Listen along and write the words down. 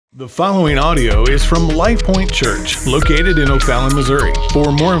The following audio is from Life Point Church, located in O'Fallon, Missouri. For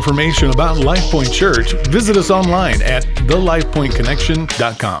more information about Life Point Church, visit us online at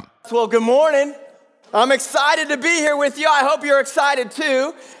thelifepointconnection.com. Well, good morning. I'm excited to be here with you. I hope you're excited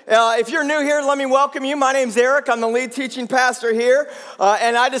too. If you're new here, let me welcome you. My name's Eric. I'm the lead teaching pastor here.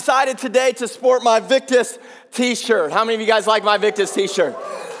 And I decided today to sport my Victus t-shirt. How many of you guys like my Victus t-shirt?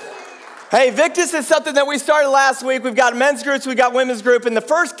 Hey, Victus is something that we started last week. We've got men's groups, we've got women's group. And the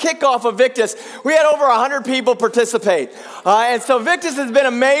first kickoff of Victus, we had over 100 people participate. And so Victus has been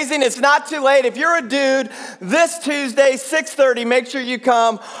amazing. It's not too late. If you're a dude, this Tuesday, 6:30, make sure you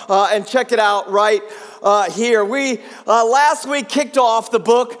come and check it out right here. We, last week, kicked off the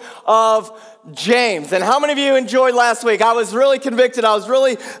book of James. And how many of you enjoyed last week? I was really convicted. I was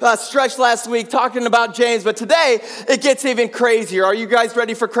really stretched last week talking about James. But today, it gets even crazier. Are you guys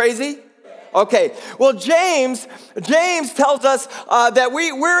ready for crazy? Okay, well, James tells us that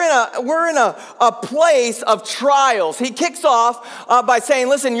we're in a place of trials. He kicks off by saying,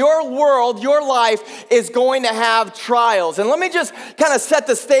 listen, your world, your life is going to have trials. And let me just kind of set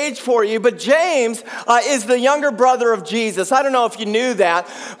the stage for you. But James is the younger brother of Jesus. I don't know if you knew that,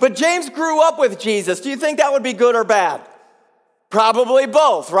 but James grew up with Jesus. Do you think that would be good or bad? Probably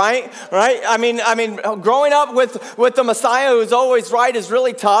both, right? I mean, growing up with the Messiah who's always right is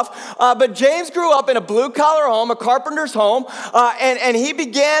really tough. But James grew up in a blue-collar home, a carpenter's home, and he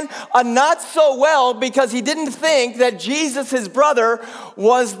began not so well because he didn't think that Jesus, his brother,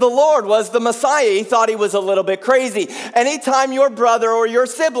 was the Lord, was the Messiah. He thought he was a little bit crazy. Anytime your brother or your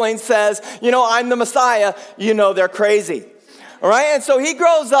sibling says, I'm the Messiah, they're crazy. All right, and so he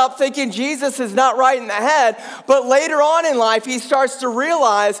grows up thinking Jesus is not right in the head, but later on in life, he starts to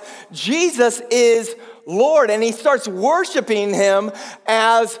realize Jesus is Lord, and he starts worshiping him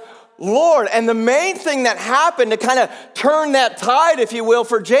as Lord. And the main thing that happened to kind of turn that tide, if you will,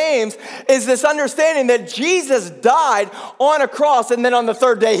 for James is this understanding that Jesus died on a cross and then on the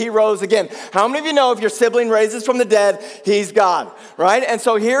third day he rose again. How many of you know if your sibling raises from the dead, he's God, right? And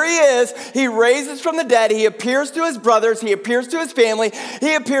so here he is, he raises from the dead, he appears to his brothers, he appears to his family,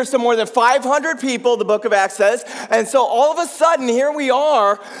 he appears to more than 500 people, the book of Acts says. And so all of a sudden, here we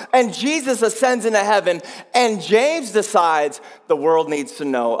are, and Jesus ascends into heaven, and James decides the world needs to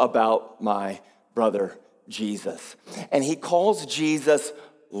know about my brother Jesus. And he calls Jesus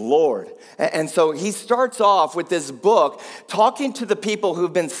Lord. And so he starts off with this book talking to the people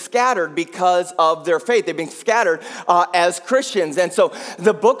who've been scattered because of their faith. They've been scattered as Christians. And so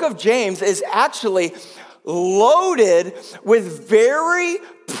the book of James is actually loaded with very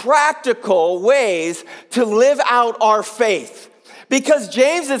practical ways to live out our faith. Because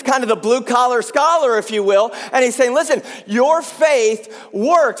James is kind of the blue-collar scholar, if you will, and he's saying, listen, your faith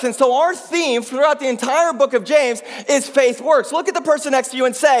works. And so our theme throughout the entire book of James is faith works. Look at the person next to you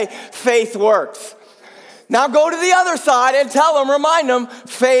and say, faith works. Now go to the other side and tell them, remind them,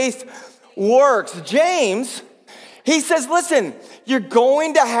 faith works. James, he says, listen, you're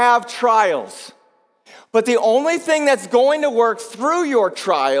going to have trials, but the only thing that's going to work through your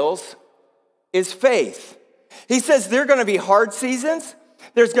trials is faith. He says there are going to be hard seasons,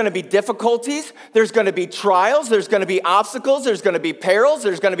 there's going to be difficulties, there's going to be trials, there's going to be obstacles, there's going to be perils,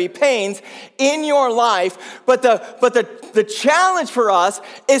 there's going to be pains in your life. But the challenge for us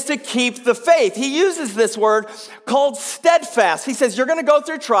is to keep the faith. He uses this word called steadfast. He says you're going to go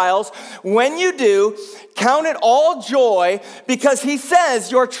through trials. When you do, count it all joy, because he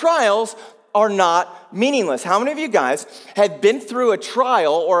says your trials are not meaningless. How many of you guys have been through a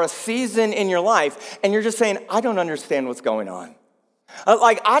trial or a season in your life and you're just saying, I don't understand what's going on?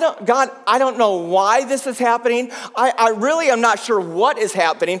 I don't know why this is happening. I really am not sure what is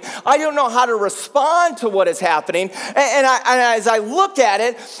happening. I don't know how to respond to what is happening. And as I look at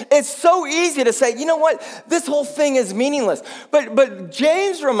it, it's so easy to say, you know what? This whole thing is meaningless. But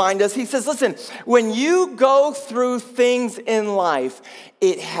James reminds us, he says, listen, when you go through things in life,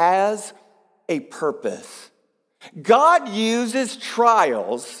 it has a purpose. God uses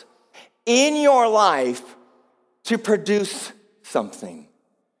trials in your life to produce something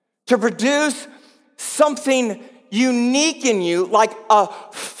unique in you, like a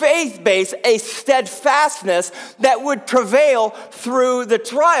faith base, a steadfastness that would prevail through the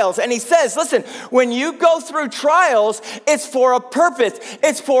trials. And he says, listen, when you go through trials, it's for a purpose,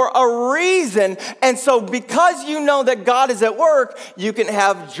 it's for a reason. And so because you know that God is at work, you can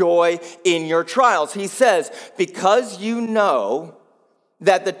have joy in your trials. He says, because you know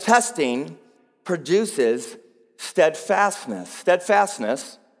that the testing produces steadfastness.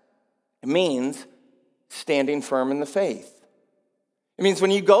 Steadfastness means standing firm in the faith. It means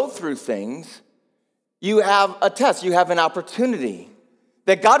when you go through things, you have a test, you have an opportunity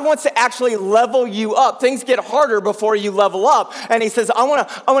That God wants to actually level you up. Things get harder before you level up. And he says, I want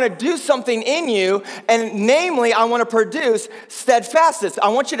to do something in you, and namely, I want to produce steadfastness. I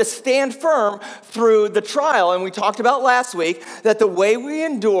want you to stand firm through the trial. And we talked about last week that the way we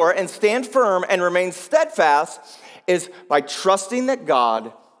endure and stand firm and remain steadfast is by trusting that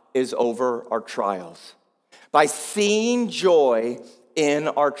God is over our trials, by seeing joy in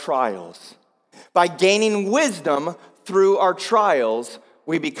our trials, by gaining wisdom through our trials.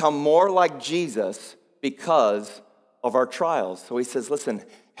 We become more like Jesus because of our trials. So he says, listen,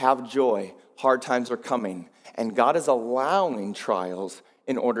 have joy. Hard times are coming. And God is allowing trials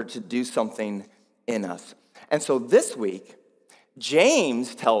in order to do something in us. And so this week,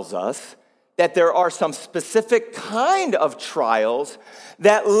 James tells us that there are some specific kind of trials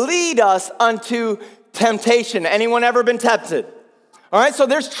that lead us unto temptation. Anyone ever been tempted? All right, so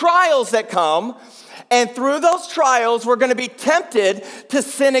there's trials that come. And through those trials, we're going to be tempted to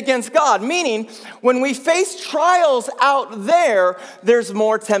sin against God. Meaning, when we face trials out there, there's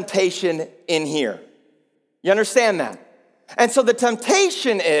more temptation in here. You understand that? And so the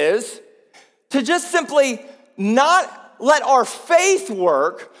temptation is to just simply not let our faith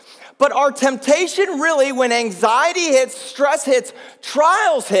work, but our temptation really, when anxiety hits, stress hits,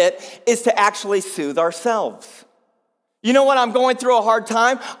 trials hit, is to actually soothe ourselves. You know what, I'm going through a hard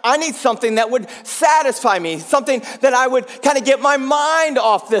time. I need something that would satisfy me, something that I would kind of get my mind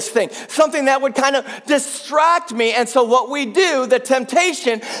off this thing, something that would kind of distract me. And so what we do, the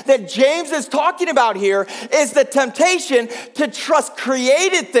temptation that James is talking about here, is the temptation to trust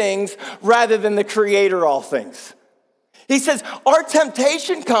created things rather than the creator of all things. He says our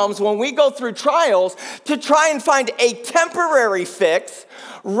temptation comes when we go through trials to try and find a temporary fix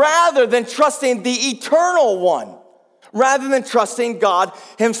rather than trusting the eternal one, rather than trusting God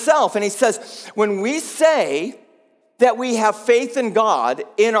himself. And he says, when we say that we have faith in God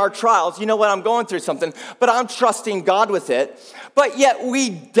in our trials, you know what, I'm going through something, but I'm trusting God with it, but yet we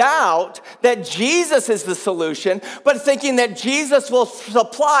doubt that Jesus is the solution, but thinking that Jesus will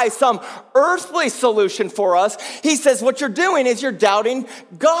supply some earthly solution for us, he says what you're doing is you're doubting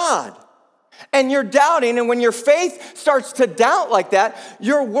God. And you're doubting, and when your faith starts to doubt like that,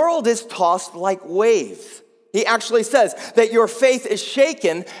 your world is tossed like waves. He actually says that your faith is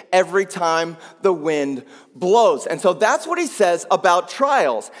shaken every time the wind blows. And so that's what he says about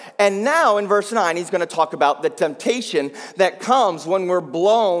trials. And now in verse 9, he's going to talk about the temptation that comes when we're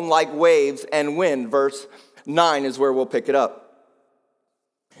blown like waves and wind. Verse 9 is where we'll pick it up.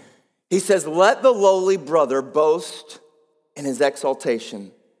 He says, let the lowly brother boast in his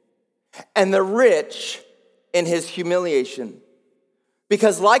exaltation, and the rich in his humiliation.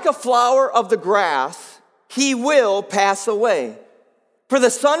 Because like a flower of the grass, he will pass away. For the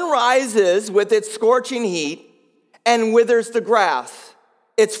sun rises with its scorching heat and withers the grass.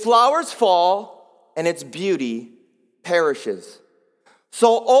 Its flowers fall and its beauty perishes. So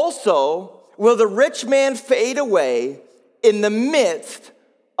also will the rich man fade away in the midst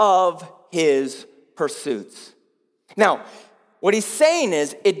of his pursuits. Now, what he's saying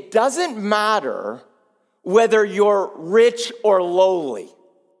is it doesn't matter whether you're rich or lowly.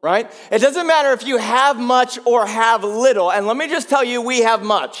 Right? It doesn't matter if you have much or have little. And let me just tell you, we have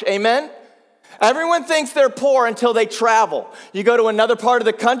much. Amen? Everyone thinks they're poor until they travel. You go to another part of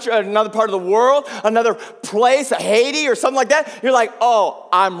the country, another part of the world, another place, Haiti or something like that. You're like, oh,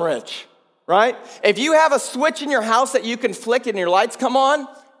 I'm rich. Right? If you have a switch in your house that you can flick and your lights come on,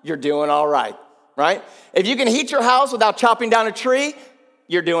 you're doing all right. Right? If you can heat your house without chopping down a tree,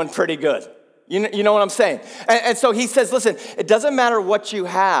 you're doing pretty good. You know what I'm saying? And so he says, listen, it doesn't matter what you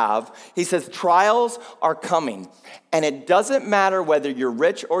have. He says trials are coming. And it doesn't matter whether you're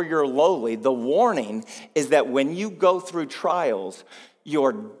rich or you're lowly. The warning is that when you go through trials,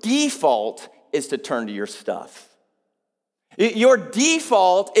 your default is to turn to your stuff. Your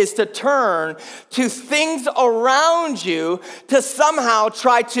default is to turn to things around you to somehow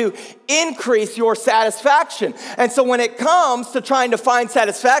try to increase your satisfaction. And so when it comes to trying to find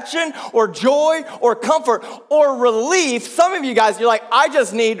satisfaction or joy or comfort or relief, some of you guys, you're like, I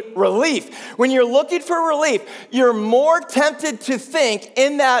just need relief. When you're looking for relief, you're more tempted to think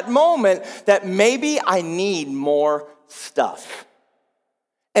in that moment that maybe I need more stuff.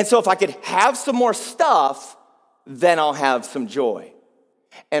 And so if I could have some more stuff, then I'll have some joy.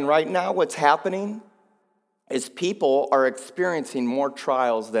 And right now what's happening is people are experiencing more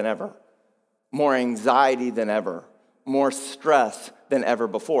trials than ever, more anxiety than ever, more stress than ever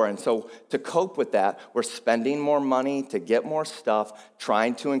before. And so to cope with that, we're spending more money to get more stuff,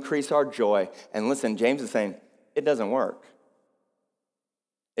 trying to increase our joy. And listen, James is saying, it doesn't work.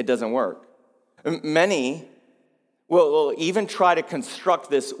 It doesn't work. Many will even try to construct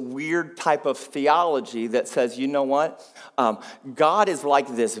this weird type of theology that says, you know what? God is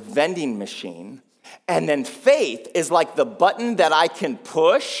like this vending machine, and then faith is like the button that I can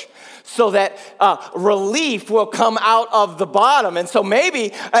push so that relief will come out of the bottom. And so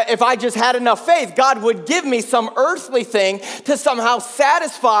maybe if I just had enough faith, God would give me some earthly thing to somehow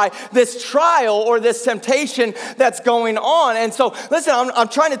satisfy this trial or this temptation that's going on. And so, listen, I'm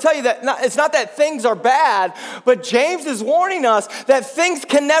trying to tell you that it's not that things are bad, but James is warning us that things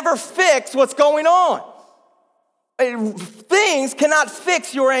can never fix what's going on. Things cannot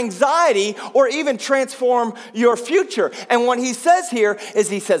fix your anxiety or even transform your future. And what he says here is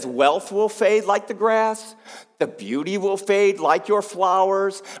he says wealth will fade like the grass. The beauty will fade like your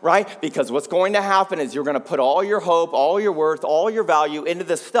flowers, right? Because what's going to happen is you're going to put all your hope, all your worth, all your value into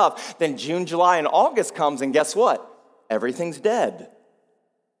this stuff. Then June, July, and August comes, and guess what? Everything's dead.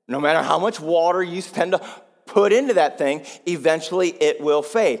 No matter how much water you tend to put into that thing, eventually it will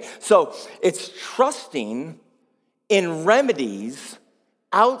fade. So it's trusting in remedies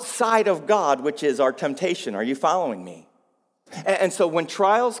outside of God, which is our temptation. Are you following me? And so when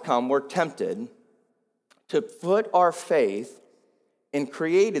trials come, we're tempted to put our faith in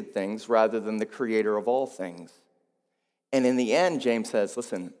created things rather than the creator of all things. And in the end, James says,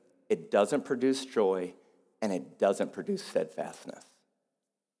 listen, it doesn't produce joy and it doesn't produce steadfastness.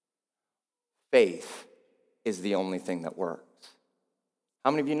 Faith is the only thing that works.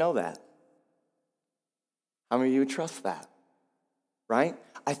 How many of you know that? How many of you trust that, right?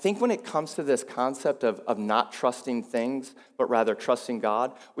 I think when it comes to this concept of not trusting things, but rather trusting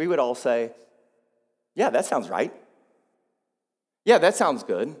God, we would all say, yeah, that sounds right. Yeah, that sounds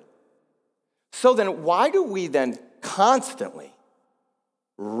good. So then why do we then constantly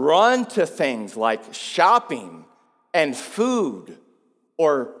run to things like shopping and food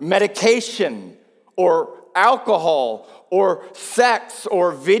or medication or alcohol or sex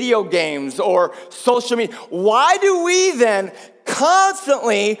or video games or social media? Why do we then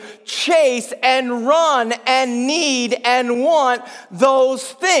constantly chase and run and need and want those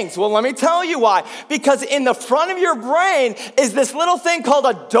things? Well, let me tell you why. Because in the front of your brain is this little thing called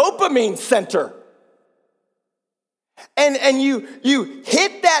a dopamine center. And you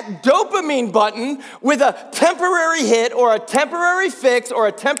hit that dopamine button with a temporary hit or a temporary fix or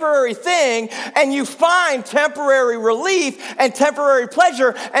a temporary thing, and you find temporary relief and temporary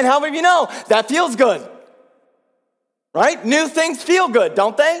pleasure. And how many of you know that feels good? Right? New things feel good,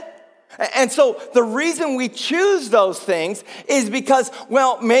 don't they? And so the reason we choose those things is because,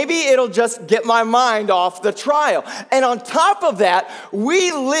 well, maybe it'll just get my mind off the trial. And on top of that,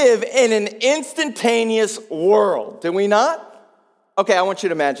 we live in an instantaneous world, do we not? Okay, I want you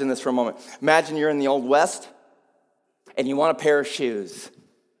to imagine this for a moment. Imagine you're in the Old West and you want a pair of shoes.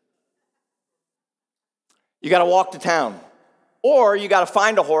 You got to walk to town. Or you got to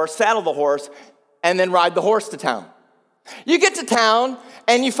find a horse, saddle the horse, and then ride the horse to town. You get to town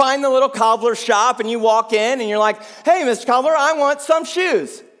and you find the little cobbler shop and you walk in and you're like, hey, Mr. Cobbler, I want some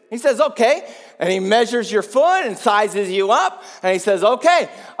shoes. He says, okay. And he measures your foot and sizes you up. And he says, okay,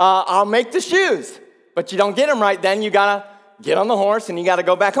 I'll make the shoes. But you don't get them right then. You got to get on the horse and you got to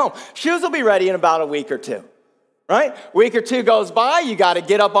go back home. Shoes will be ready in about a week or two. Right? Week or two goes by, you got to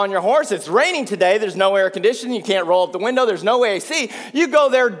get up on your horse. It's raining today. There's no air conditioning. You can't roll up the window. There's no AC. You go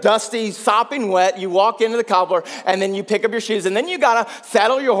there dusty, sopping wet. You walk into the cobbler, and then you pick up your shoes, and then you got to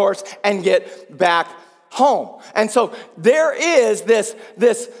saddle your horse and get back home. And so there is this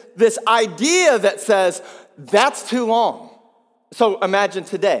idea that says, that's too long. So imagine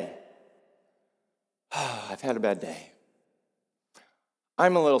today. I've had a bad day.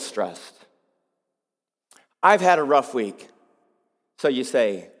 I'm a little stressed. I've had a rough week. So you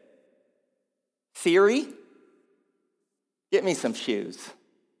say, Siri, get me some shoes.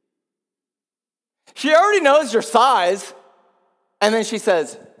 She already knows your size. And then she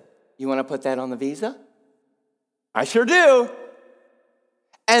says, you want to put that on the Visa? I sure do.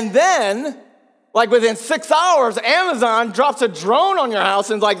 And then, like within 6 hours, Amazon drops a drone on your house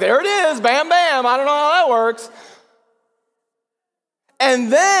and is like, there it is, bam, bam. I don't know how that works.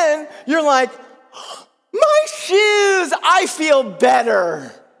 And then you're like, my shoes, I feel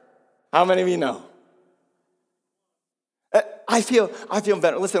better. How many of you know? I feel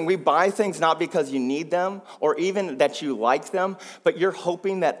better. Listen, we buy things not because you need them or even that you like them, but you're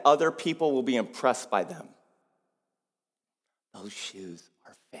hoping that other people will be impressed by them. Those shoes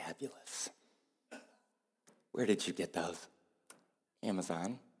are fabulous. Where did you get those?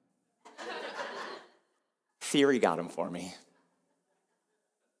 Amazon. Siri got them for me.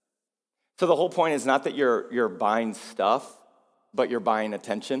 So the whole point is not that you're buying stuff, but you're buying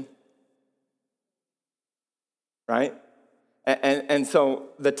attention. right? And so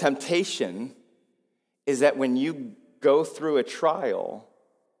the temptation is that when you go through a trial,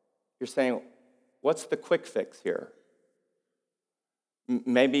 you're saying, what's the quick fix here?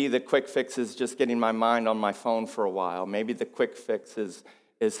 Maybe the quick fix is just getting my mind on my phone for a while. Maybe the quick fix is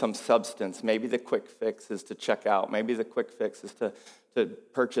some substance. Maybe the quick fix is to check out. Maybe the quick fix is to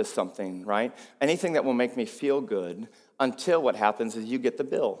purchase something, right? Anything that will make me feel good until what happens is you get the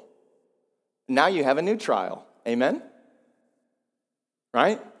bill. Now you have a new trial. Amen?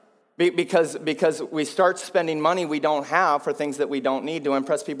 Right? Because we start spending money we don't have for things that we don't need to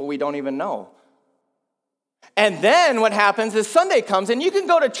impress people we don't even know. And then what happens is Sunday comes, and you can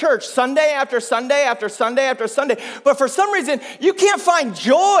go to church Sunday after Sunday after Sunday after Sunday, but for some reason, you can't find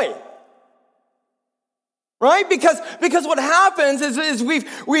joy. Right? Because what happens is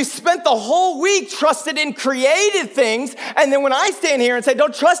we've spent the whole week trusted in created things, and then when I stand here and say,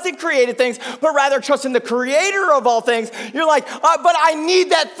 don't trust in created things, but rather trust in the creator of all things, you're like, but I need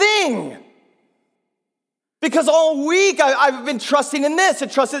that thing. Because all week I've been trusting in this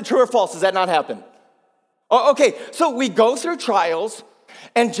and trusted true or false. Does that not happen? Okay, so we go through trials,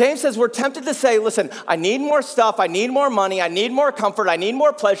 and James says we're tempted to say, listen, I need more stuff, I need more money, I need more comfort, I need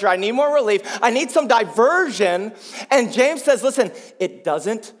more pleasure, I need more relief, I need some diversion. And James says, listen, it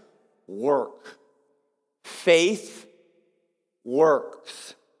doesn't work. Faith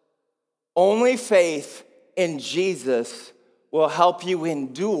works. Only faith in Jesus will help you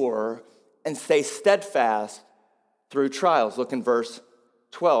endure and stay steadfast through trials. Look in verse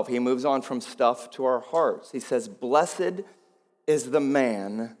 12. He moves on from stuff to our hearts. He says, blessed is the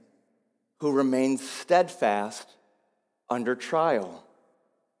man who remains steadfast under trial.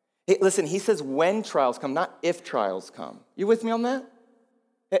 Hey, listen, he says when trials come, not if trials come. You with me on that?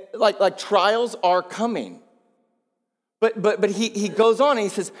 Like trials are coming. But he goes on and he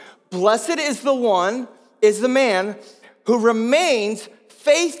says, blessed is the man who remains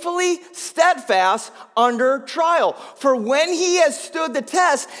faithfully steadfast under trial. For when he has stood the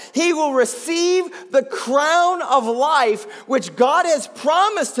test, he will receive the crown of life, which God has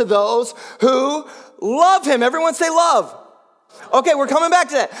promised to those who love him. Everyone say love. Okay, we're coming back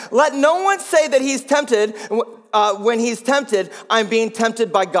to that. Let no one say that he's tempted. When he's tempted, I'm being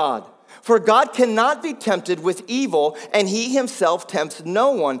tempted by God. For God cannot be tempted with evil, and he himself tempts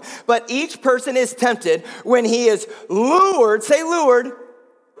no one. But each person is tempted when he is lured, say lured,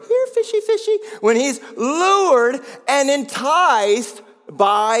 here, fishy, when he's lured and enticed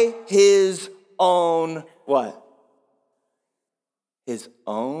by his own what? His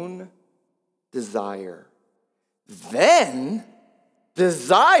own desire. Then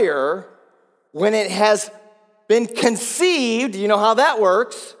desire, when it has been conceived, you know how that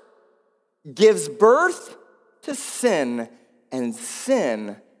works, gives birth to sin, and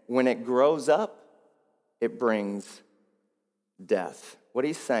sin, when it grows up, it brings death. What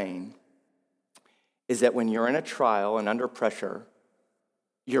he's saying is that when you're in a trial and under pressure,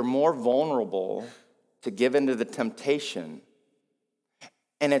 you're more vulnerable to give into the temptation.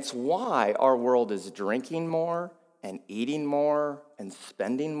 And it's why our world is drinking more and eating more and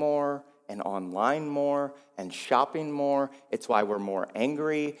spending more and online more and shopping more. It's why we're more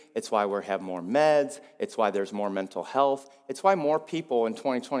angry. It's why we have more meds. It's why there's more mental health. It's why more people in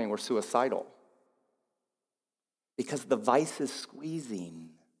 2020 were suicidal. Because the vice is squeezing.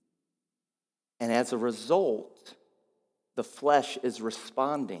 And as a result, the flesh is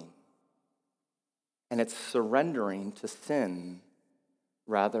responding. And it's surrendering to sin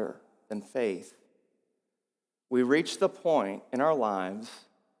rather than faith. We reach the point in our lives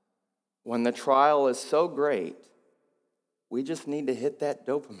when the trial is so great, we just need to hit that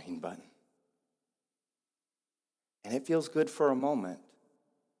dopamine button. And it feels good for a moment,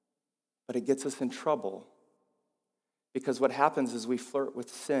 but it gets us in trouble. Because what happens is we flirt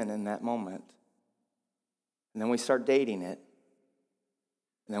with sin in that moment. And then we start dating it.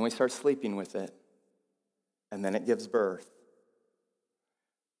 And then we start sleeping with it. And then it gives birth.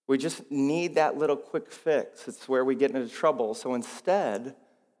 We just need that little quick fix. It's where we get into trouble. So instead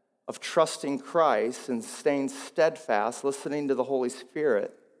of trusting Christ and staying steadfast, listening to the Holy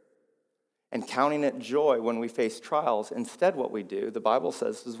Spirit, and counting it joy when we face trials, instead what we do, the Bible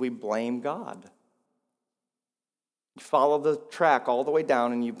says, is we blame God. You follow the track all the way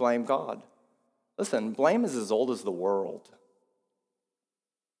down and you blame God. Listen, blame is as old as the world.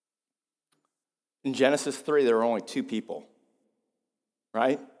 In Genesis 3, there were only two people,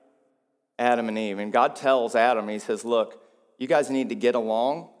 right? Adam and Eve. And God tells Adam, he says, look, you guys need to get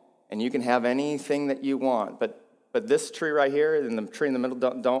along and you can have anything that you want, but this tree right here and the tree in the middle,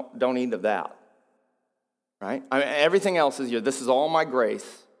 don't eat of that, right? I mean, everything else is yours. This is all my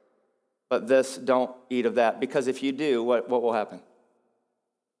grace. but this, don't eat of that, because if you do, what will happen?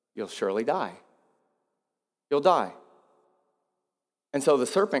 You'll surely die. You'll die. And so the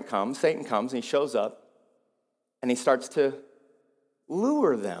serpent comes, Satan comes, and he shows up, and he starts to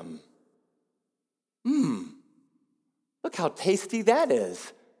lure them. Look how tasty that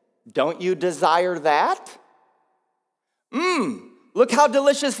is. Don't you desire that? Look how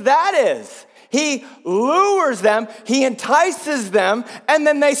delicious that is. He lures them, he entices them, and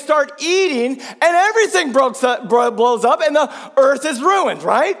then they start eating, and everything blows up, and the earth is ruined,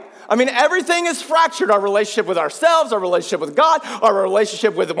 right? I mean, everything is fractured. Our relationship with ourselves, our relationship with God, our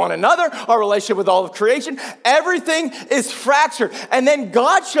relationship with one another, our relationship with all of creation. Everything is fractured. And then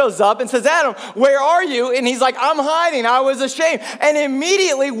God shows up and says, Adam, where are you? And he's like, I'm hiding. I was ashamed. And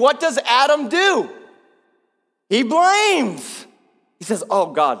immediately, what does Adam do? He blames. He says, oh,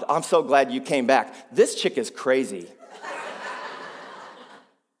 God, I'm so glad you came back. This chick is crazy.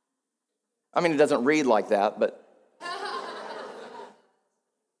 I mean, it doesn't read like that, but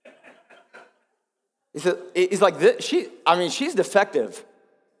he's like, she's defective.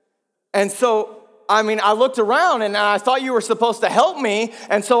 And so, I looked around and I thought you were supposed to help me.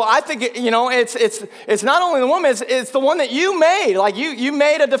 And so I think, it's not only the woman, it's the one that you made. Like you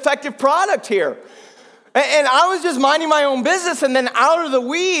made a defective product here. And I was just minding my own business, and then out of the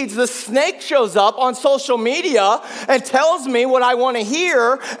weeds, the snake shows up on social media and tells me what I want to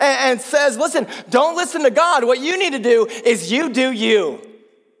hear and says, listen, don't listen to God. What you need to do is you do you.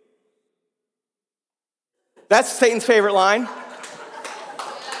 That's Satan's favorite line.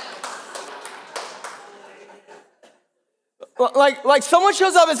 Like someone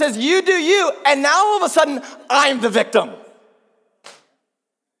shows up and says, you do you, and now all of a sudden, I'm the victim.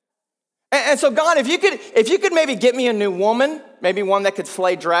 And so God, if you could maybe get me a new woman, maybe one that could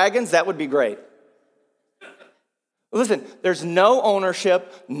slay dragons, that would be great. Listen, there's no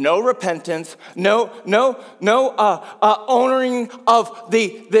ownership, no repentance, no owning of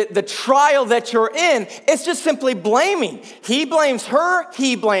the trial that you're in. It's just simply blaming. He blames her,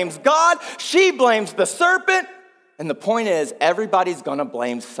 he blames God, she blames the serpent. And the point is, everybody's gonna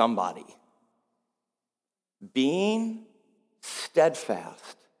blame somebody. Being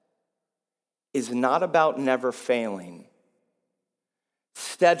steadfast is not about never failing.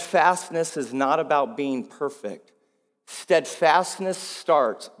 Steadfastness is not about being perfect. Steadfastness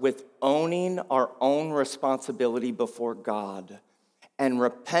starts with owning our own responsibility before God and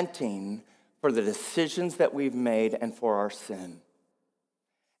repenting for the decisions that we've made and for our sin.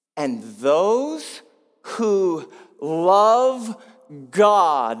 And those who love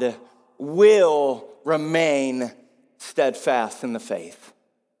God will remain steadfast in the faith.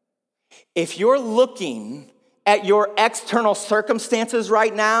 If you're looking at your external circumstances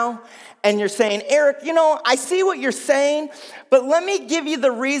right now and you're saying, Eric, I see what you're saying, but let me give you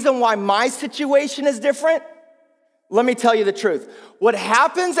the reason why my situation is different. Let me tell you the truth. What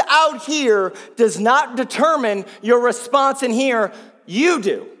happens out here does not determine your response in here. You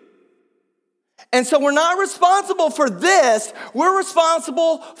do. And so we're not responsible for this, we're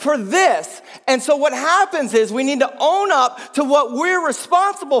responsible for this. And so what happens is we need to own up to what we're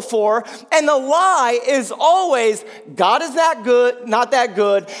responsible for, and the lie is always, God is not that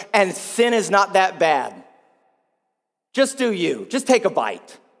good, and sin is not that bad. Just do you. Just take a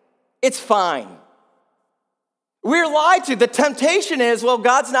bite. It's fine. We're lied to. The temptation is, well,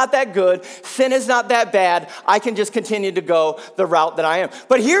 God's not that good. Sin is not that bad. I can just continue to go the route that I am.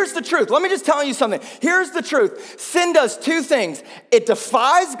 But here's the truth. Let me just tell you something. Here's the truth. Sin does two things. It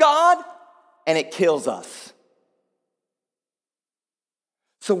defies God and it kills us.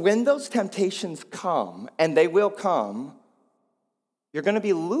 So when those temptations come, and they will come, you're going to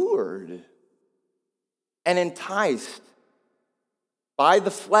be lured and enticed by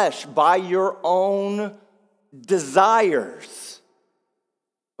the flesh, by your own desires.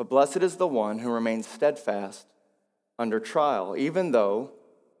 But blessed is the one who remains steadfast under trial, even though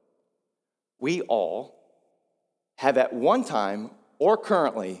we all have at one time or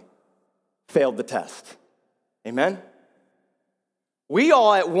currently failed the test. Amen? We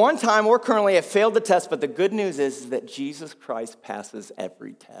all at one time or currently have failed the test, but the good news is that Jesus Christ passes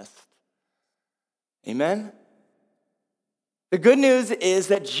every test. Amen? The good news is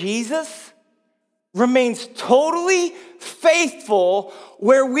that Jesus remains totally faithful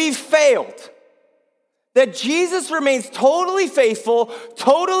where we've failed. That Jesus remains totally faithful,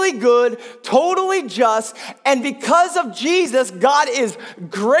 totally good, totally just, and because of Jesus, God is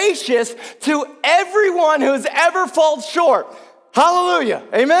gracious to everyone who's ever fallen short. Hallelujah.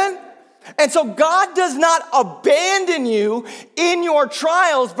 Amen? And so God does not abandon you in your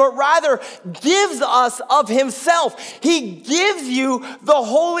trials, but rather gives us of himself. He gives you the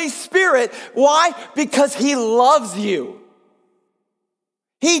Holy Spirit. Why? Because he loves you.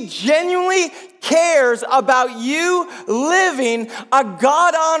 He genuinely cares about you living a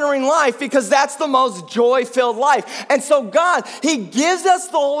God-honoring life because that's the most joy-filled life. And so God, he gives us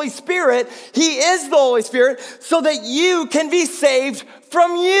the Holy Spirit. He is the Holy Spirit so that you can be saved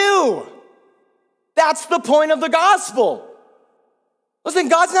from you. That's the point of the gospel. Listen,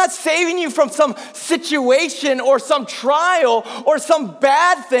 God's not saving you from some situation or some trial or some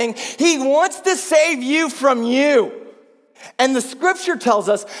bad thing. He wants to save you from you. And the scripture tells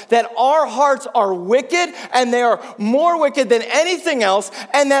us that our hearts are wicked and they are more wicked than anything else,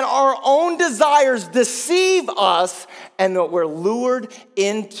 and that our own desires deceive us and that we're lured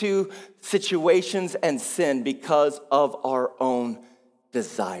into situations and sin because of our own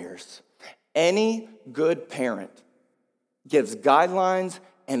desires. Any good parent gives guidelines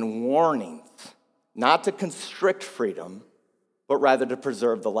and warnings not to constrict freedom, but rather to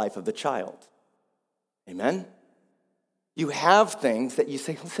preserve the life of the child. Amen? You have things that you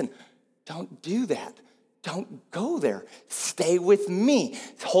say, listen, don't do that. Don't go there. Stay with me.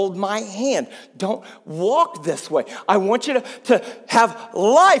 Hold my hand. Don't walk this way. I want you to have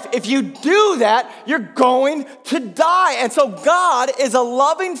life. If you do that, you're going to die. And so God is a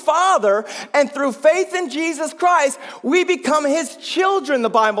loving Father, and through faith in Jesus Christ, we become his children, the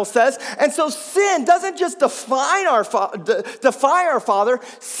Bible says. And so sin doesn't just defy our Father.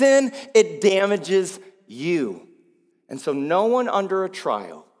 Sin, it damages you. And so no one under a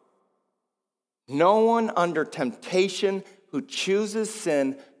trial, no one under temptation who chooses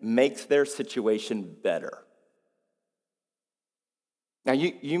sin makes their situation better. Now,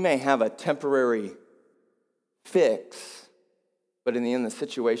 you may have a temporary fix, but in the end, the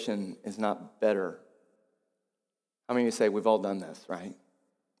situation is not better. How many of you say, we've all done this, right?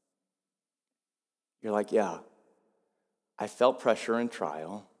 You're like, yeah, I felt pressure and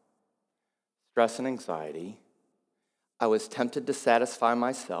trial, stress and anxiety. I was tempted to satisfy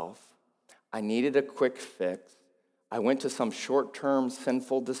myself. I needed a quick fix. I went to some short-term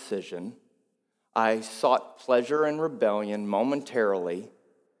sinful decision. I sought pleasure and rebellion momentarily,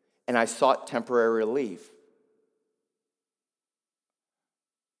 and I sought temporary relief.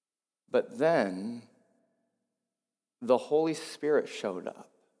 But then the Holy Spirit showed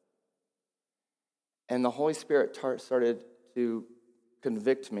up, and the Holy Spirit started to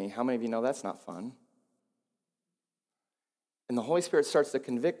convict me. How many of you know that's not fun? And the Holy Spirit starts to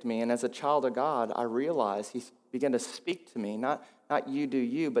convict me, and as a child of God, I realize he began to speak to me, not you do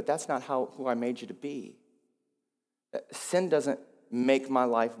you, but that's not who I made you to be. Sin doesn't make my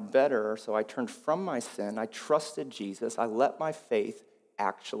life better, so I turned from my sin. I trusted Jesus. I let my faith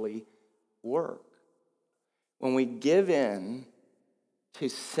actually work. When we give in to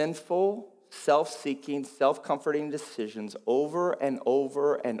sinful, self-seeking, self-comforting decisions over and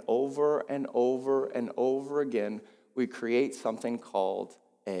over and over and over and over again, we create something called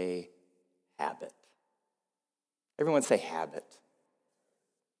a habit. Everyone say habit.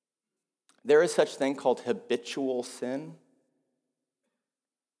 There is such thing called habitual sin.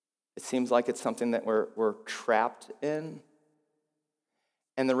 It seems like it's something that we're trapped in.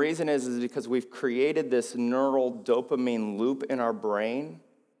 And the reason is because we've created this neural dopamine loop in our brain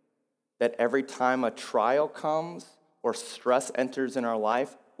that every time a trial comes or stress enters in our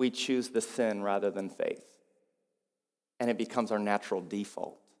life, we choose the sin rather than faith. And it becomes our natural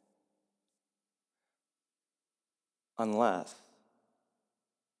default. Unless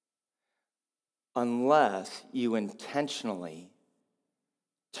you intentionally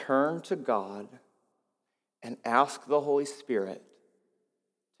turn to God and ask the Holy Spirit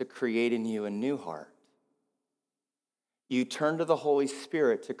to create in you a new heart. You turn to the Holy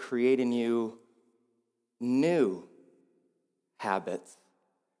Spirit to create in you new habits.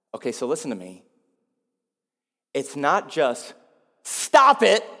 Okay, so listen to me. It's not just stop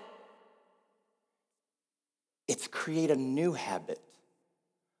it. It's create a new habit,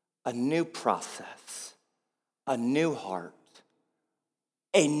 a new process, a new heart,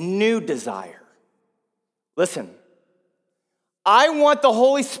 a new desire. Listen, I want the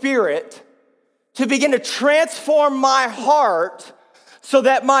Holy Spirit to begin to transform my heart so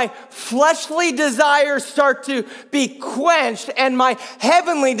that my fleshly desires start to be quenched and my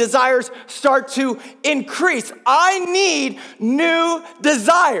heavenly desires start to increase. I need new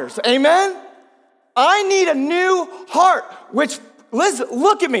desires. Amen? I need a new heart, which, listen,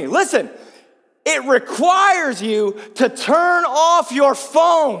 look at me, listen. It requires you to turn off your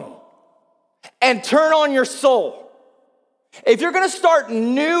phone and turn on your soul. If you're gonna start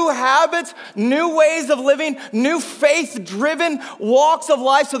new habits, new ways of living, new faith-driven walks of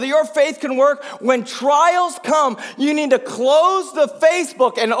life so that your faith can work, when trials come, you need to close the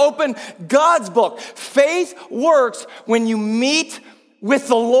Facebook and open God's book. Faith works when you meet with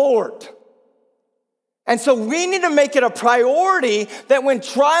the Lord. And so we need to make it a priority that when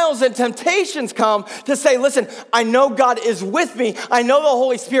trials and temptations come to say, listen, I know God is with me. I know the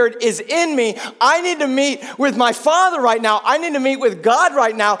Holy Spirit is in me. I need to meet with my Father right now. I need to meet with God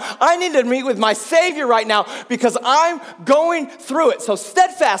right now. I need to meet with my Savior right now because I'm going through it. So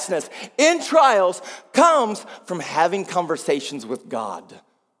steadfastness in trials comes from having conversations with God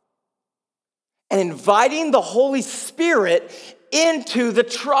and inviting the Holy Spirit into the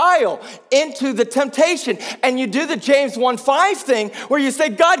trial, into the temptation. And you do the James 1:5 thing where you say,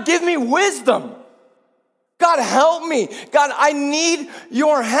 God, give me wisdom. God, help me. God, I need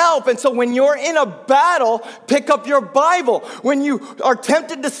your help. And so when you're in a battle, pick up your Bible. When you are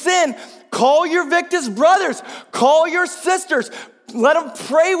tempted to sin, call your Victus brothers, call your sisters. Let them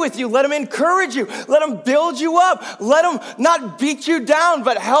pray with you. Let them encourage you. Let them build you up. Let them not beat you down,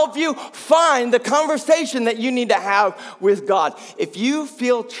 but help you find the conversation that you need to have with God. If you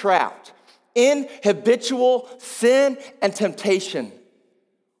feel trapped in habitual sin and temptation,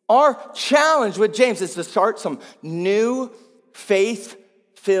 our challenge with James is to start some new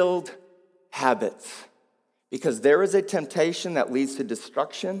faith-filled habits, because there is a temptation that leads to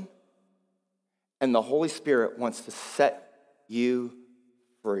destruction, and the Holy Spirit wants to set you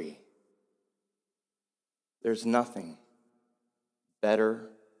free. There's nothing better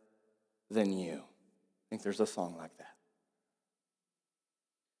than you. I think there's a song like that.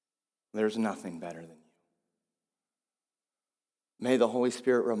 There's nothing better than you. May the Holy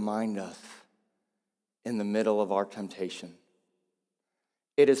Spirit remind us in the middle of our temptation.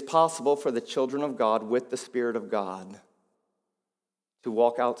 It is possible for the children of God with the Spirit of God to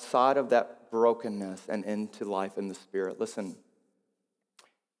walk outside of that brokenness and into life in the Spirit. Listen,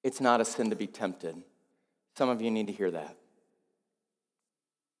 it's not a sin to be tempted. Some of you need to hear that.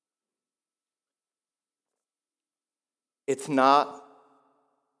 It's not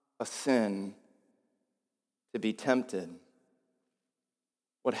a sin to be tempted.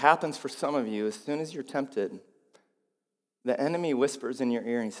 What happens for some of you, as soon as you're tempted, the enemy whispers in your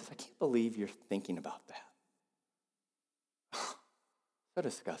ear and he says, I can't believe you're thinking about that. So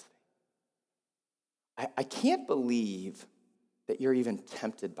disgusting. I can't believe that you're even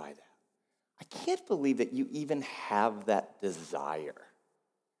tempted by that. I can't believe that you even have that desire.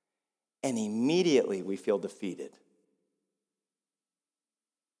 And immediately we feel defeated.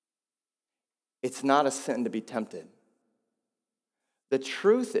 It's not a sin to be tempted. The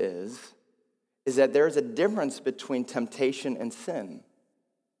truth is that there's a difference between temptation and sin.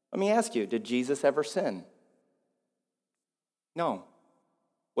 Let me ask you, did Jesus ever sin? No.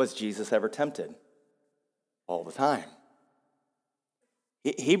 Was Jesus ever tempted? All the time.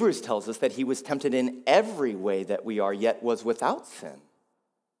 Hebrews tells us that he was tempted in every way that we are, yet was without sin.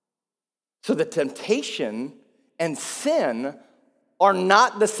 So the temptation and sin are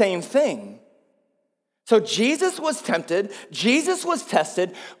not the same thing. So Jesus was tempted, Jesus was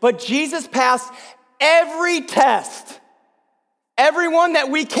tested, but Jesus passed every test. Every one that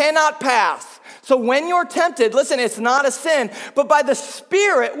we cannot pass. So when you're tempted, listen, it's not a sin, but by the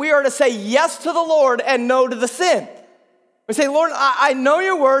Spirit, we are to say yes to the Lord and no to the sin. We say, Lord, I know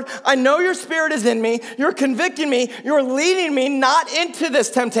your word. I know your Spirit is in me. You're convicting me. You're leading me not into this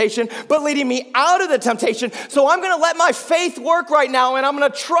temptation, but leading me out of the temptation. So I'm going to let my faith work right now, and I'm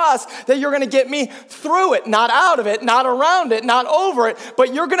going to trust that you're going to get me through it, not out of it, not around it, not over it,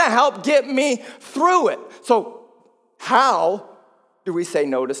 but you're going to help get me through it. So how do we say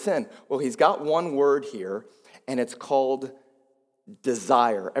no to sin? Well, he's got one word here, and it's called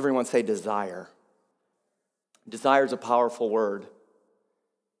desire. Everyone say desire. Desire is a powerful word.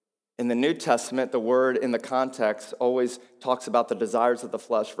 In the New Testament, the word in the context always talks about the desires of the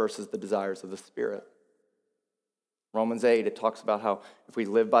flesh versus the desires of the Spirit. Romans 8, it talks about how if we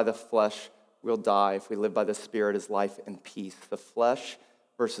live by the flesh, we'll die. If we live by the Spirit, is life and peace. The flesh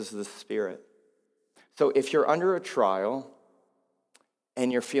versus the Spirit. So if you're under a trial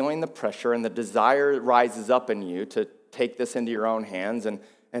and you're feeling the pressure and the desire rises up in you to take this into your own hands and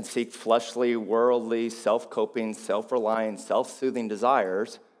seek fleshly, worldly, self-coping, self-reliant, self-soothing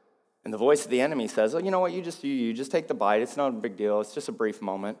desires, and the voice of the enemy says, oh, you know what, you just take the bite. It's not a big deal. It's just a brief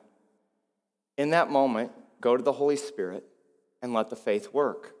moment. In that moment, go to the Holy Spirit and let the faith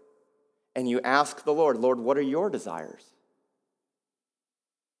work. And you ask the Lord, Lord, what are your desires?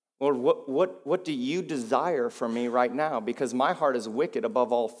 Lord, what do you desire from me right now? Because my heart is wicked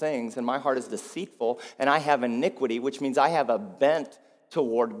above all things, and my heart is deceitful, and I have iniquity, which means I have a bent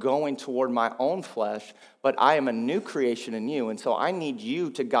going toward my own flesh, but I am a new creation in you, and so I need you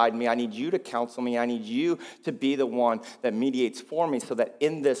to guide me. I need you to counsel me. I need you to be the one that mediates for me so that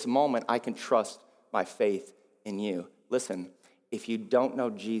in this moment I can trust my faith in you. Listen, if you don't know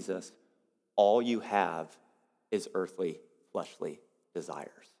Jesus, all you have is earthly, fleshly desires.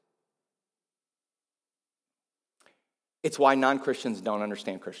 It's why non-Christians don't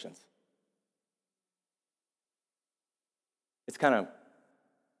understand Christians. It's kind of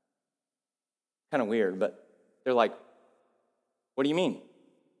weird, but they're like, what do you mean?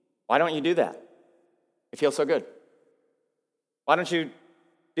 Why don't you do that? It feels so good. Why don't you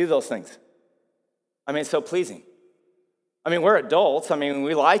do those things? I mean, it's so pleasing. I mean, we're adults. I mean,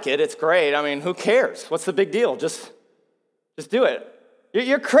 we like it. It's great. I mean, who cares? What's the big deal? Just do it.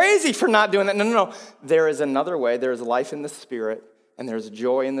 You're crazy for not doing that. No. There is another way. There is life in the Spirit, and there's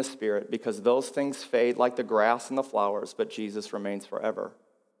joy in the Spirit, because those things fade like the grass and the flowers, but Jesus remains forever.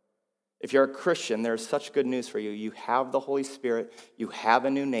 If you're a Christian, there's such good news for you. You have the Holy Spirit. You have a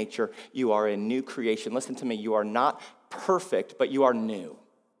new nature. You are a new creation. Listen to me. You are not perfect, but you are new.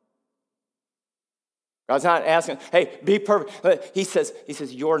 God's not asking, hey, be perfect. He says,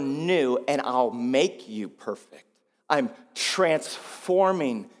 you're new, and I'll make you perfect. I'm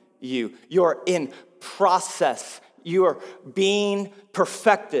transforming you. You're in process. You're being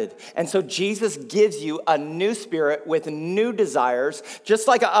perfected. And so Jesus gives you a new spirit with new desires. Just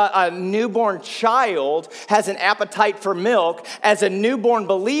like a newborn child has an appetite for milk, as a newborn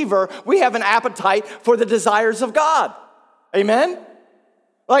believer, we have an appetite for the desires of God. Amen?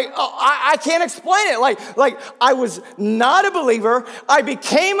 I can't explain it. Like I was not a believer, I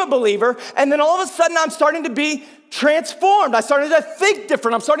became a believer, and then all of a sudden I'm starting to be transformed. I started to think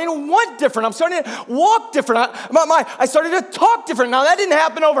different. I'm starting to want different. I'm starting to walk different. I started to talk different. Now, that didn't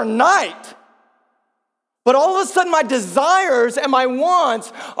happen overnight. But all of a sudden, my desires and my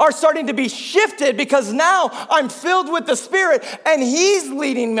wants are starting to be shifted, because now I'm filled with the Spirit, and He's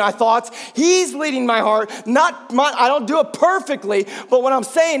leading my thoughts. He's leading my heart. I don't do it perfectly, but what I'm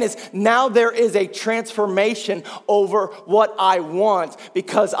saying is now there is a transformation over what I want,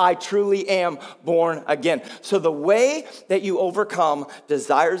 because I truly am born again. So the way that you overcome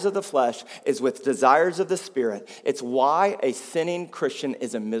desires of the flesh is with desires of the Spirit. It's why a sinning Christian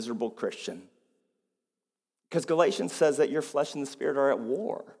is a miserable Christian. Because Galatians says that your flesh and the Spirit are at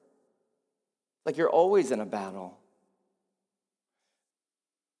war. Like you're always in a battle.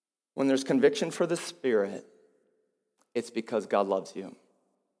 When there's conviction for the Spirit, it's because God loves you.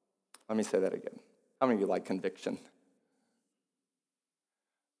 Let me say that again. How many of you like conviction?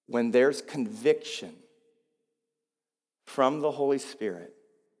 When there's conviction from the Holy Spirit,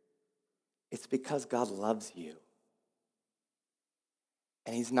 it's because God loves you.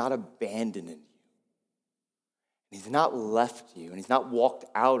 And He's not abandoning you. He's not left you, and He's not walked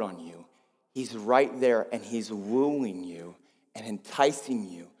out on you. He's right there, and He's wooing you and enticing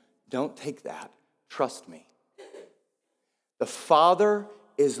you. Don't take that. Trust me. The Father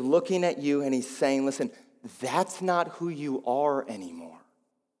is looking at you, and He's saying, listen, that's not who you are anymore.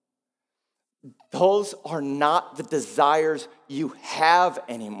 Those are not the desires you have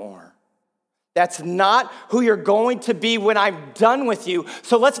anymore. That's not who you're going to be when I'm done with you.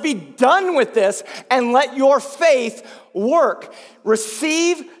 So let's be done with this and let your faith work.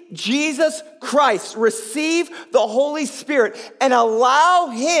 Receive Jesus Christ. Receive the Holy Spirit and allow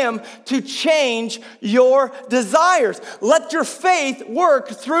Him to change your desires. Let your faith work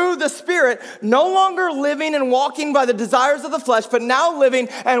through the Spirit, no longer living and walking by the desires of the flesh, but now living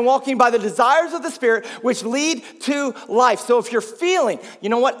and walking by the desires of the Spirit, which lead to life. So if you're feeling, you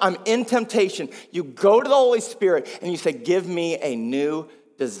know what, I'm in temptation, you go to the Holy Spirit and you say, give me a new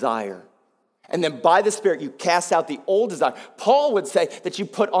desire. And then by the Spirit, you cast out the old desire. Paul would say that you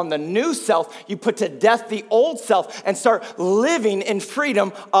put on the new self, you put to death the old self, and start living in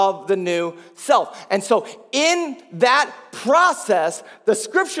freedom of the new self. And so in that process, the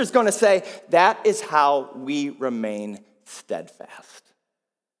Scripture is going to say that is how we remain steadfast.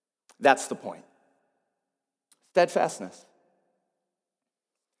 That's the point. Steadfastness.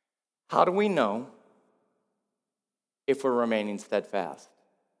 How do we know if we're remaining steadfast?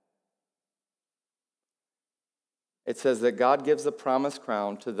 It says that God gives the promised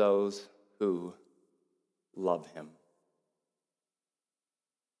crown to those who love Him.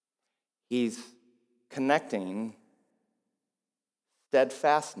 He's connecting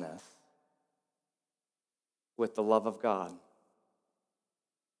steadfastness with the love of God.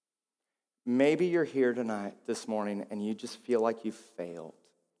 Maybe you're here tonight, this morning, and you just feel like you failed.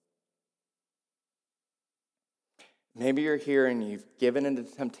 Maybe you're here and you've given into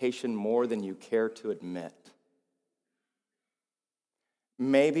temptation more than you care to admit.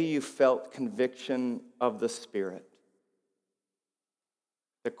 Maybe you felt conviction of the Spirit.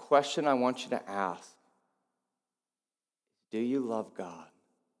 The question I want you to ask, do you love God?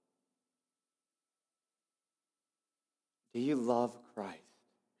 Do you love Christ?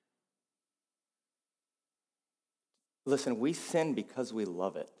 Listen, we sin because we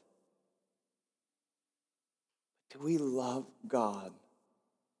love it. Do we love God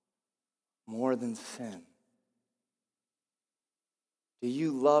more than sin? Do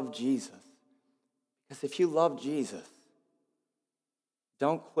you love Jesus? Because if you love Jesus,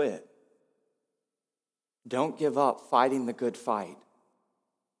 don't quit. Don't give up fighting the good fight.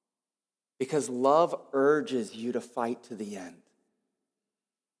 Because love urges you to fight to the end.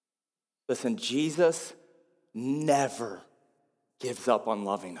 Listen, Jesus never gives up on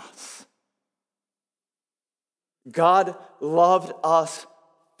loving us. God loved us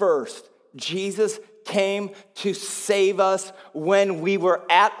first. Jesus came to save us when we were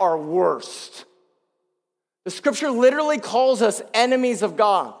at our worst. The scripture literally calls us enemies of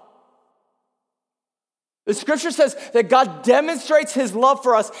God. The scripture says that God demonstrates his love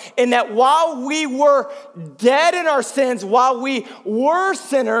for us in that while we were dead in our sins, while we were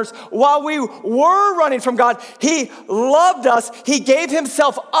sinners, while we were running from God, he loved us, he gave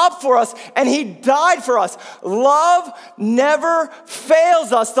himself up for us, and he died for us. Love never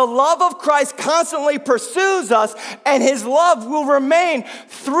fails us. The love of Christ constantly pursues us, and his love will remain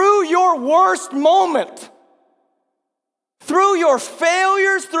through your worst moment. Through your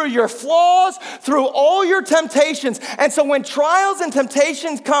failures, through your flaws, through all your temptations. And so when trials and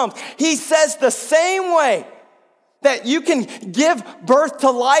temptations come, he says the same way that you can give birth to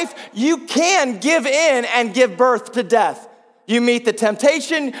life, you can give in and give birth to death. You meet the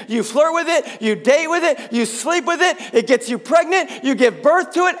temptation, you flirt with it, you date with it, you sleep with it, it gets you pregnant, you give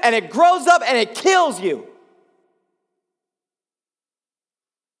birth to it, and it grows up and it kills you.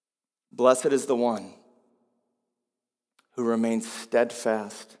 Blessed is the one who remains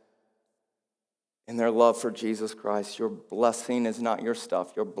steadfast in their love for Jesus Christ. Your blessing is not your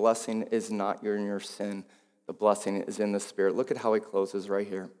stuff. Your blessing is not in your sin. The blessing is in the Spirit. Look at how he closes right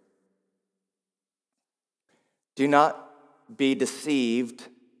here. Do not be deceived,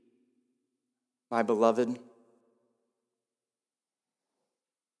 my beloved.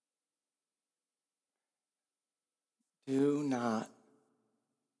 Do not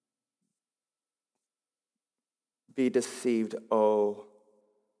be deceived, oh,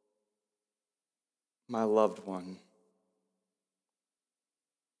 my loved one.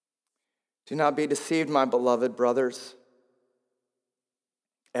 Do not be deceived, my beloved brothers.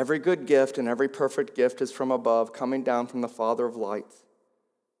 Every good gift and every perfect gift is from above, coming down from the Father of lights,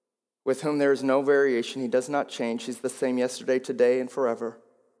 with whom there is no variation. He does not change. He's the same yesterday, today, and forever.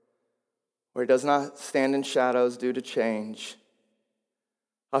 Where he does not stand in shadows due to change.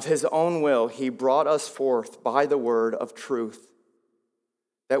 Of his own will, he brought us forth by the word of truth,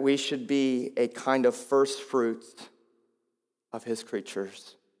 that we should be a kind of first fruits of his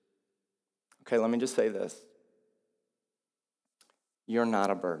creatures. Okay, let me just say this. You're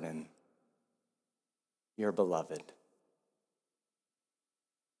not a burden. You're beloved.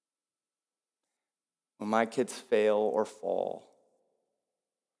 When my kids fail or fall,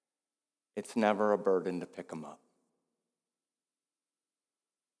 it's never a burden to pick them up.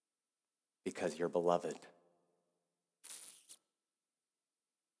 Because you're beloved.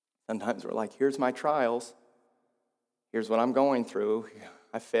 Sometimes we're like, here's my trials. Here's what I'm going through.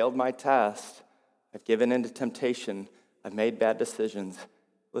 I failed my test. I've given in to temptation. I've made bad decisions.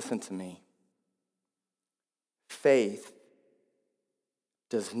 Listen to me. Faith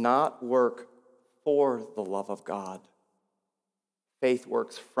does not work for the love of God. Faith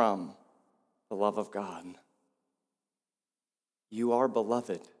works from the love of God. You are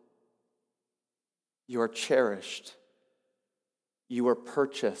beloved. You are cherished. You were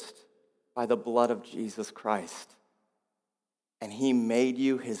purchased by the blood of Jesus Christ. And he made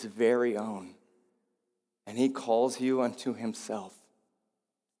you his very own. And he calls you unto himself.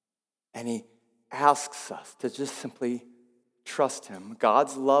 And he asks us to just simply trust him.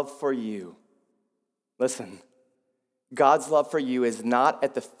 God's love for you, listen, God's love for you is not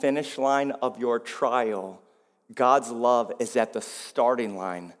at the finish line of your trial. God's love is at the starting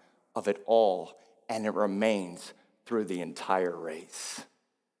line of it all. And it remains through the entire race,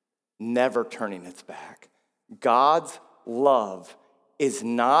 never turning its back. God's love is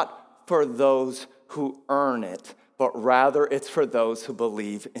not for those who earn it, but rather it's for those who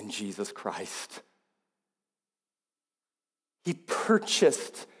believe in Jesus Christ. He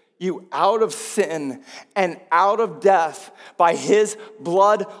purchased you out of sin and out of death by his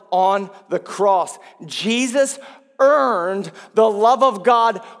blood on the cross. Jesus earned the love of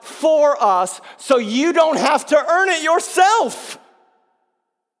God for us, so you don't have to earn it yourself.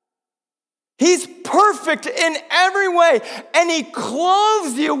 He's perfect in every way, and he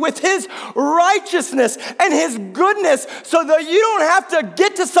clothes you with his righteousness and his goodness so that you don't have to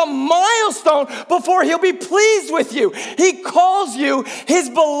get to some milestone before he'll be pleased with you. He calls you his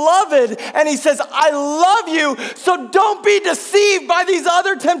beloved, and he says, I love you, so don't be deceived by these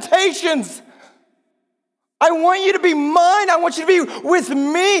other temptations. I want you to be mine. I want you to be with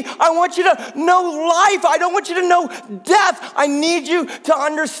me. I want you to know life. I don't want you to know death. I need you to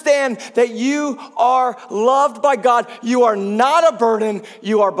understand that you are loved by God. You are not a burden.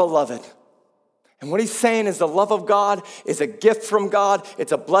 You are beloved. And what he's saying is the love of God is a gift from God.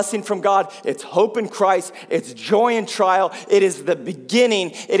 It's a blessing from God. It's hope in Christ. It's joy in trial. It is the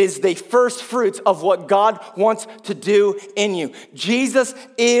beginning. It is the first fruits of what God wants to do in you. Jesus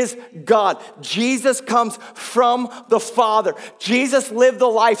is God. Jesus comes from the Father. Jesus lived the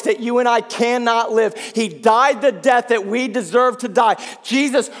life that you and I cannot live. He died the death that we deserve to die.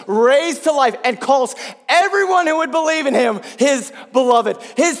 Jesus raised to life and calls everyone who would believe in him his beloved,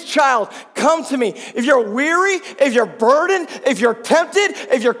 his child. Come to me. If you're weary, if you're burdened, if you're tempted,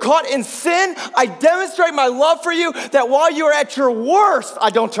 if you're caught in sin, I demonstrate my love for you that while you are at your worst, I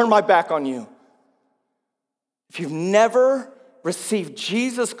don't turn my back on you. If you've never received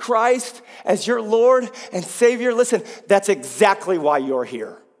Jesus Christ as your Lord and Savior, listen, that's exactly why you're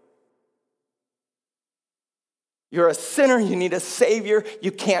here. You're a sinner, you need a Savior.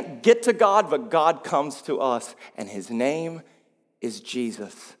 You can't get to God, but God comes to us, and his name is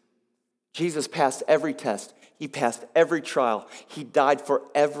Jesus. Jesus passed every test. He passed every trial. He died for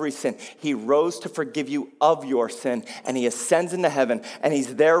every sin. He rose to forgive you of your sin, and he ascends into heaven, and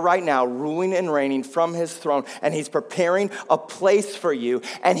he's there right now, ruling and reigning from his throne, and he's preparing a place for you,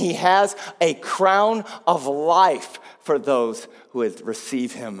 and he has a crown of life for those who would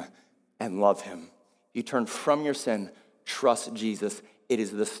receive him and love him. You turn from your sin, trust Jesus. It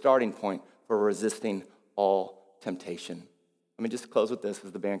is the starting point for resisting all temptation. Let me just close with this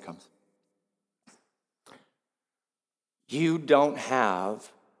as the band comes. You don't have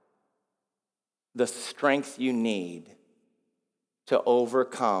the strength you need to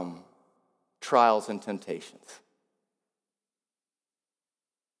overcome trials and temptations.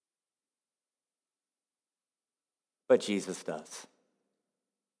 But Jesus does.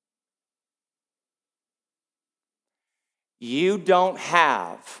 You don't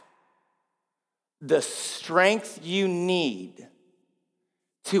have the strength you need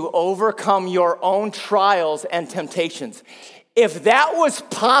to overcome your own trials and temptations. If that was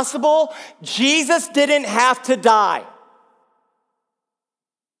possible, Jesus didn't have to die.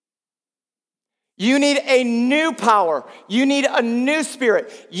 You need a new power. You need a new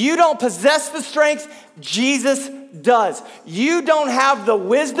spirit. You don't possess the strength, Jesus does. You don't have the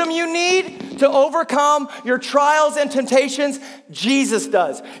wisdom you need to overcome your trials and temptations, Jesus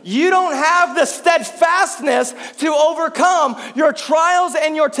does. You don't have the steadfastness to overcome your trials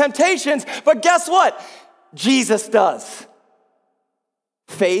and your temptations, but guess what? Jesus does.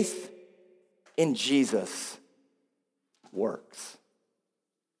 Faith in Jesus works.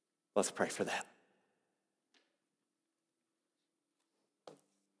 Let's pray for that.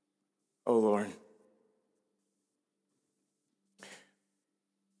 Oh, Lord.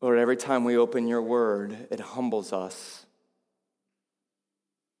 Lord, every time we open your word, it humbles us.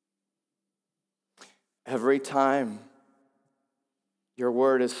 Every time your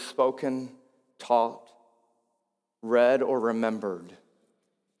word is spoken, taught, read, or remembered,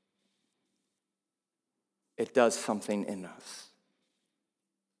 it does something in us.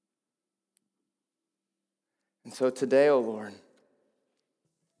 And so today, oh Lord,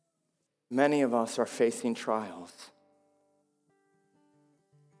 many of us are facing trials.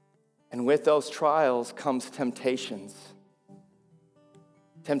 And with those trials comes temptations.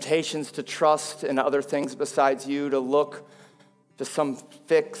 Temptations to trust in other things besides you, to look to some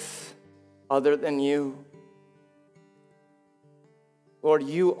fix other than you. Lord,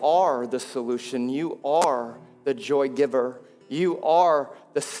 you are the solution. You are the joy giver. You are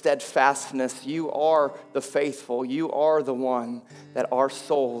the steadfastness. You are the faithful. You are the one that our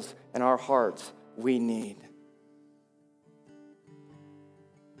souls and our hearts we need.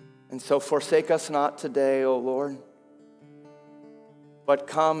 And so forsake us not today, O Lord, but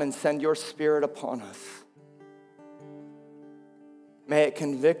come and send your Spirit upon us. May it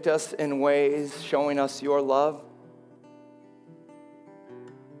convict us in ways showing us your love.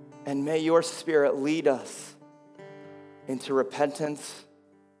 And may your Spirit lead us into repentance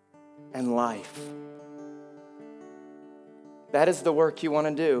and life. That is the work you want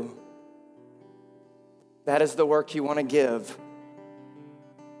to do. That is the work you want to give.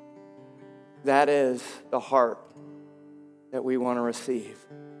 That is the heart that we want to receive.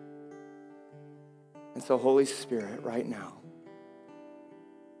 And so, Holy Spirit, right now,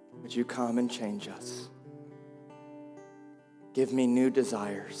 would you come and change us? Give me new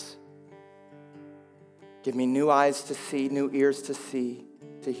desires. Give me new eyes to see, new ears to see,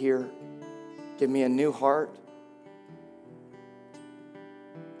 to hear. Give me a new heart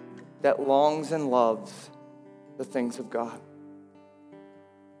that longs and loves the things of God.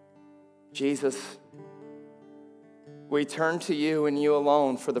 Jesus, we turn to you and you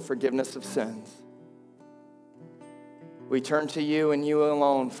alone for the forgiveness of sins. We turn to you and you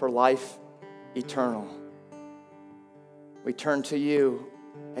alone for life eternal. We turn to you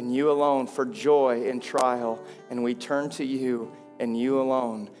and you alone for joy in trial. And we turn to you and you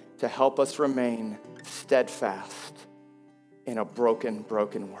alone to help us remain steadfast in a broken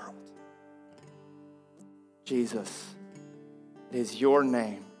world. Jesus, it is your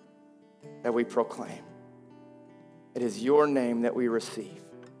name that we proclaim. It is your name that we receive.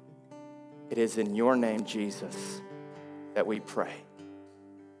 It is in your name, Jesus, that we pray.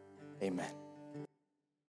 Amen.